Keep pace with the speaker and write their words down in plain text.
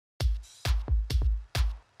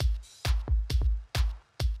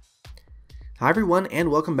Hi everyone,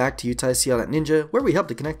 and welcome back to UTICL.Ninja, where we help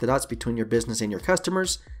to connect the dots between your business and your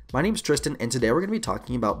customers. My name is Tristan, and today we're going to be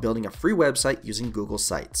talking about building a free website using Google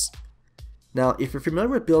Sites. Now, if you're familiar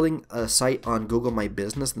with building a site on Google My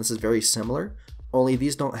Business, this is very similar, only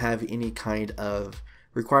these don't have any kind of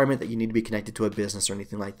requirement that you need to be connected to a business or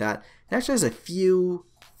anything like that. It actually has a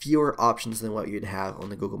fewer options than what you'd have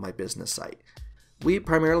on the Google My Business site. We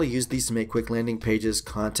primarily use these to make quick landing pages,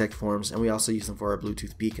 contact forms, and we also use them for our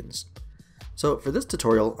Bluetooth beacons. So for this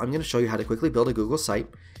tutorial, I'm going to show you how to quickly build a Google site,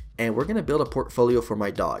 and we're going to build a portfolio for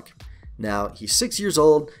my dog. Now, he's 6 years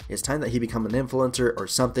old. It's time that he become an influencer or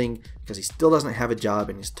something because he still doesn't have a job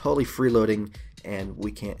and he's totally freeloading, and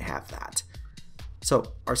we can't have that.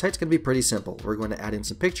 So our site's going to be pretty simple. We're going to add in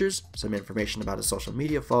some pictures, some information about his social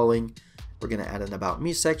media following. We're going to add an About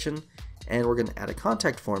Me section, and we're going to add a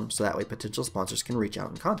contact form so that way potential sponsors can reach out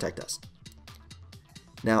and contact us.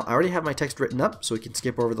 Now, I already have my text written up, so we can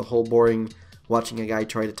skip over the whole boring watching a guy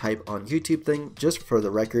try to type on YouTube thing. Just for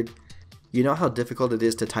the record, you know how difficult it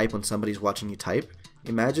is to type when somebody's watching you type?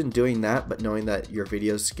 Imagine doing that, but knowing that your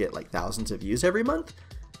videos get like thousands of views every month.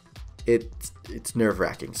 It's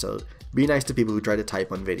nerve-wracking, so be nice to people who try to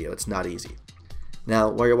type on video. It's not easy. Now,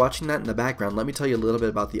 while you're watching that in the background, let me tell you a little bit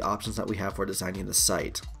about the options that we have for designing the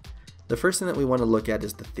site. The first thing that we want to look at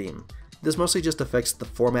is the theme. This mostly just affects the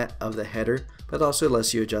format of the header, but also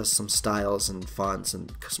lets you adjust some styles and fonts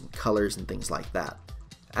and some colors and things like that.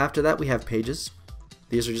 After that, we have pages.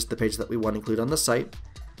 These are just the pages that we want to include on the site.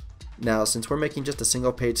 Now, since we're making just a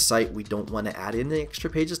single page site, we don't want to add any extra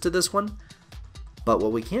pages to this one. But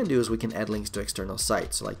what we can do is we can add links to external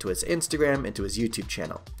sites, so like to his Instagram and to his YouTube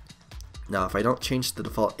channel. Now, if I don't change the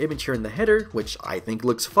default image here in the header, which I think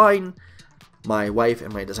looks fine, my wife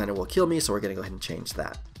and my designer will kill me, so we're going to go ahead and change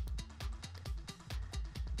that.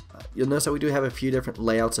 You'll notice that we do have a few different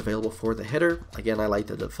layouts available for the header. Again, I like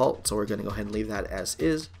the default, so we're going to go ahead and leave that as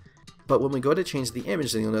is. But when we go to change the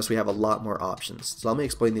image, then you'll notice we have a lot more options. So let me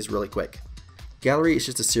explain these really quick. Gallery is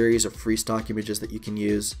just a series of free stock images that you can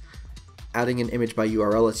use. Adding an image by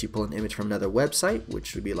URL lets you pull an image from another website,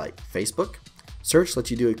 which would be like Facebook. Search lets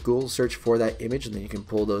you do a Google search for that image, and then you can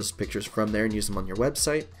pull those pictures from there and use them on your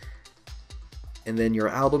website. And then your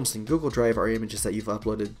albums in Google Drive are images that you've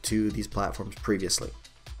uploaded to these platforms previously.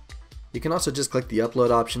 You can also just click the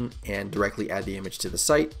upload option and directly add the image to the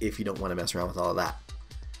site if you don't want to mess around with all of that.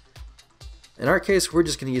 In our case, we're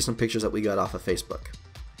just going to use some pictures that we got off of Facebook.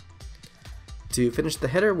 To finish the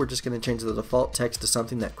header, we're just going to change the default text to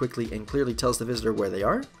something that quickly and clearly tells the visitor where they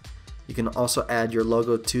are. You can also add your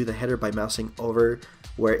logo to the header by mousing over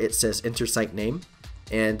where it says enter site name.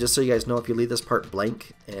 And just so you guys know, if you leave this part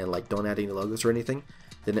blank and like don't add any logos or anything,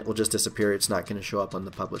 then it will just disappear. It's not going to show up on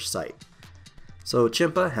the published site. So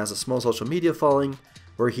Chimpa has a small social media following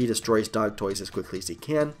where he destroys dog toys as quickly as he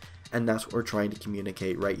can, and that's what we're trying to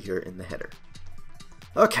communicate right here in the header.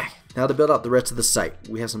 Okay, now to build out the rest of the site,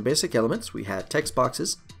 we have some basic elements. We have text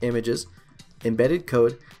boxes, images, embedded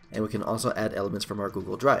code, and we can also add elements from our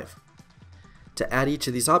Google Drive. To add each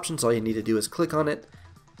of these options, all you need to do is click on it,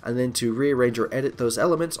 and then to rearrange or edit those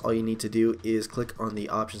elements, all you need to do is click on the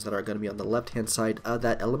options that are going to be on the left-hand side of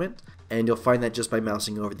that element, and you'll find that just by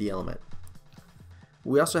mousing over the element.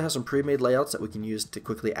 We also have some pre-made layouts that we can use to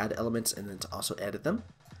quickly add elements and then to also edit them.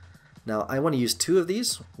 Now, I want to use two of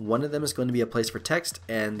these. One of them is going to be a place for text,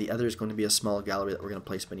 and the other is going to be a small gallery that we're going to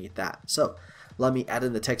place beneath that. So let me add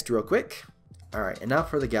in the text real quick. Alright, and now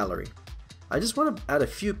for the gallery. I just want to add a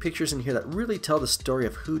few pictures in here that really tell the story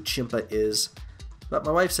of who Chimpa is. But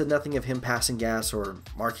my wife said nothing of him passing gas or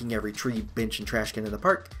marking every tree, bench, and trash can in the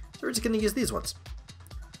park, so we're just going to use these ones.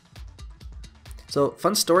 So,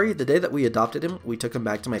 fun story, the day that we adopted him, we took him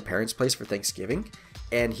back to my parents' place for Thanksgiving,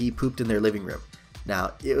 and he pooped in their living room.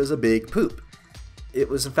 Now, it was a big poop. It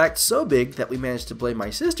was in fact so big that we managed to blame my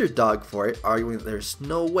sister's dog for it, arguing that there's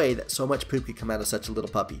no way that so much poop could come out of such a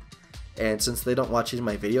little puppy. And since they don't watch any of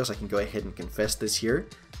my videos, I can go ahead and confess this here,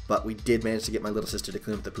 but we did manage to get my little sister to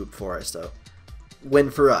clean up the poop for us, so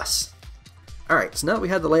win for us. Alright, so now that we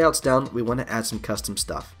have the layouts down, we want to add some custom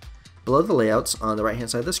stuff. Below the layouts, on the right hand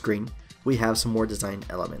side of the screen, we have some more design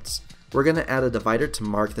elements. We're going to add a divider to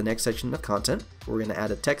mark the next section of content. We're going to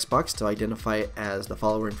add a text box to identify it as the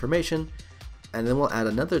follower information, and then we'll add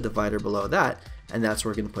another divider below that, and that's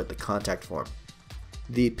where we're going to put the contact form.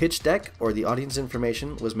 The pitch deck, or the audience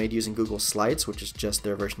information, was made using Google Slides, which is just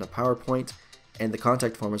their version of PowerPoint, and the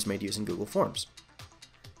contact form was made using Google Forms.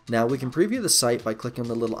 Now we can preview the site by clicking on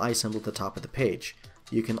the little eye symbol at the top of the page.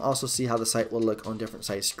 You can also see how the site will look on different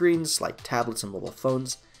size screens, like tablets and mobile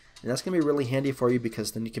phones. And that's going to be really handy for you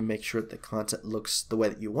because then you can make sure that the content looks the way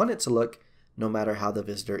that you want it to look, no matter how the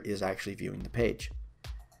visitor is actually viewing the page.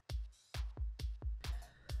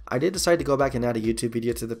 I did decide to go back and add a YouTube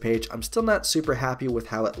video to the page. I'm still not super happy with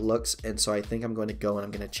how it looks, and so I think I'm going to go and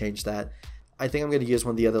I'm going to change that. I think I'm going to use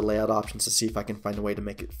one of the other layout options to see if I can find a way to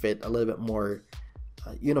make it fit a little bit more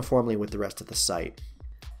uniformly with the rest of the site.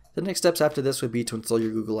 The next steps after this would be to install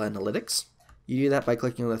your Google Analytics. You do that by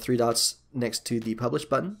clicking on the three dots next to the Publish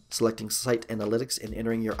button, selecting Site Analytics and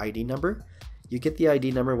entering your ID number. You get the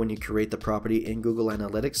ID number when you create the property in Google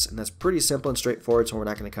Analytics, and that's pretty simple and straightforward, so we're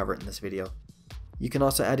not going to cover it in this video. You can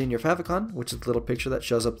also add in your favicon, which is the little picture that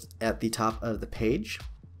shows up at the top of the page.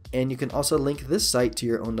 And you can also link this site to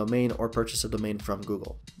your own domain or purchase a domain from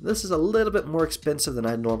Google. This is a little bit more expensive than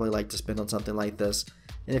I'd normally like to spend on something like this.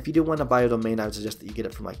 And if you do want to buy a domain, I would suggest that you get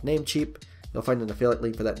it from like Namecheap. You'll find an affiliate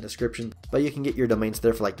link for that in the description. But you can get your domains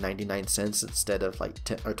there for like 99 cents instead of like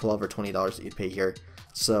 $10 or $12 or $20 that you'd pay here.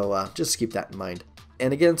 So just keep that in mind.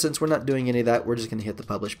 And again, since we're not doing any of that, we're just going to hit the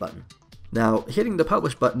Publish button. Now, hitting the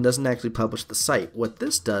Publish button doesn't actually publish the site. What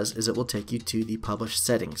this does is it will take you to the Publish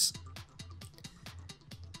settings.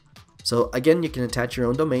 So again, you can attach your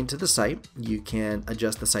own domain to the site. You can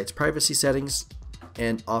adjust the site's privacy settings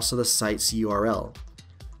and also the site's URL.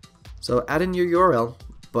 So add in your URL,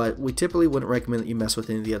 but we typically wouldn't recommend that you mess with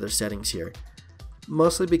any of the other settings here.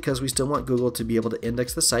 Mostly because we still want Google to be able to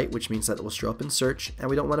index the site, which means that it will show up in search, and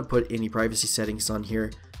we don't want to put any privacy settings on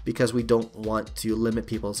here because we don't want to limit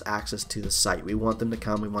people's access to the site. We want them to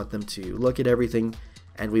come, we want them to look at everything,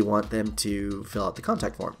 and we want them to fill out the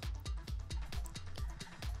contact form.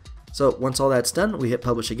 So once all that's done, we hit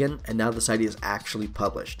Publish again, and now the site is actually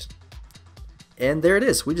published. And there it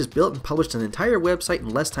is. We just built and published an entire website in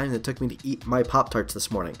less time than it took me to eat my Pop-Tarts this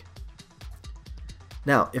morning.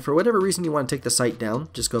 Now, if for whatever reason you want to take the site down,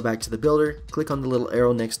 just go back to the builder, click on the little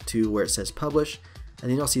arrow next to where it says Publish, and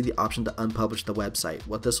then you'll see the option to unpublish the website.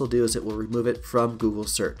 What this will do is it will remove it from Google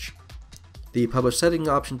search. The Publish setting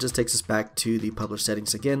option just takes us back to the Publish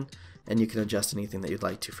settings again, and you can adjust anything that you'd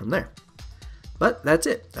like to from there. But that's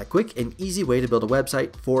it, a quick and easy way to build a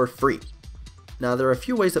website for free. Now there are a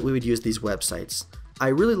few ways that we would use these websites. I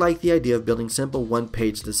really like the idea of building simple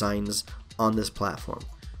one-page designs on this platform.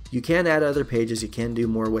 You can add other pages, you can do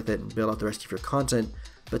more with it and build out the rest of your content,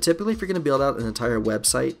 but typically if you're going to build out an entire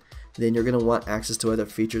website, then you're going to want access to other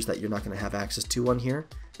features that you're not going to have access to on here,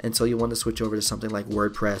 and so you want to switch over to something like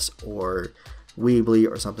WordPress or Weebly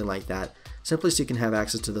or something like that, simply so you can have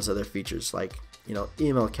access to those other features like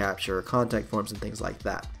email capture, contact forms, and things like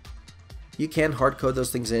that. You can hard code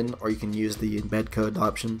those things in, or you can use the embed code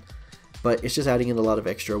option, but it's just adding in a lot of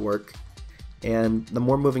extra work. And the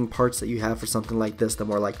more moving parts that you have for something like this, the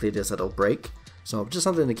more likely it is that it'll break. So just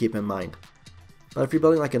something to keep in mind. But if you're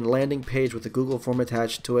building like a landing page with a Google form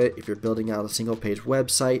attached to it, if you're building out a single page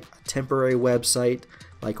website, a temporary website,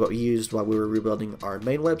 like what we used while we were rebuilding our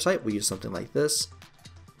main website, we used something like this.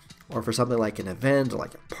 Or for something like an event or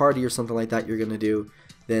like a party or something like that you're going to do,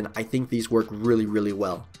 then I think these work really, really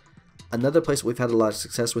well. Another place we've had a lot of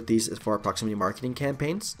success with these is for our proximity marketing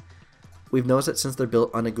campaigns. We've noticed that since they're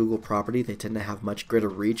built on a Google property, they tend to have much greater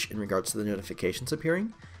reach in regards to the notifications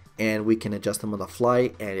appearing, and we can adjust them on the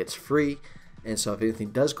fly, and it's free, and so if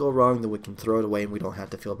anything does go wrong, then we can throw it away and we don't have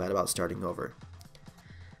to feel bad about starting over.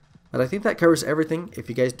 But I think that covers everything. If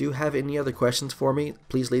you guys do have any other questions for me,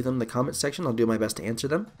 please leave them in the comments section. I'll do my best to answer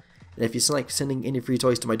them. And if you like sending any free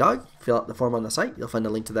toys to my dog, fill out the form on the site. You'll find a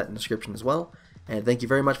link to that in the description as well. And thank you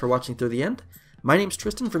very much for watching through the end. My name's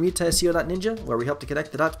Tristan from UtahSEO.Ninja, where we help to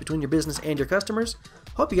connect the dots between your business and your customers.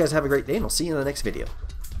 Hope you guys have a great day, and I'll see you in the next video.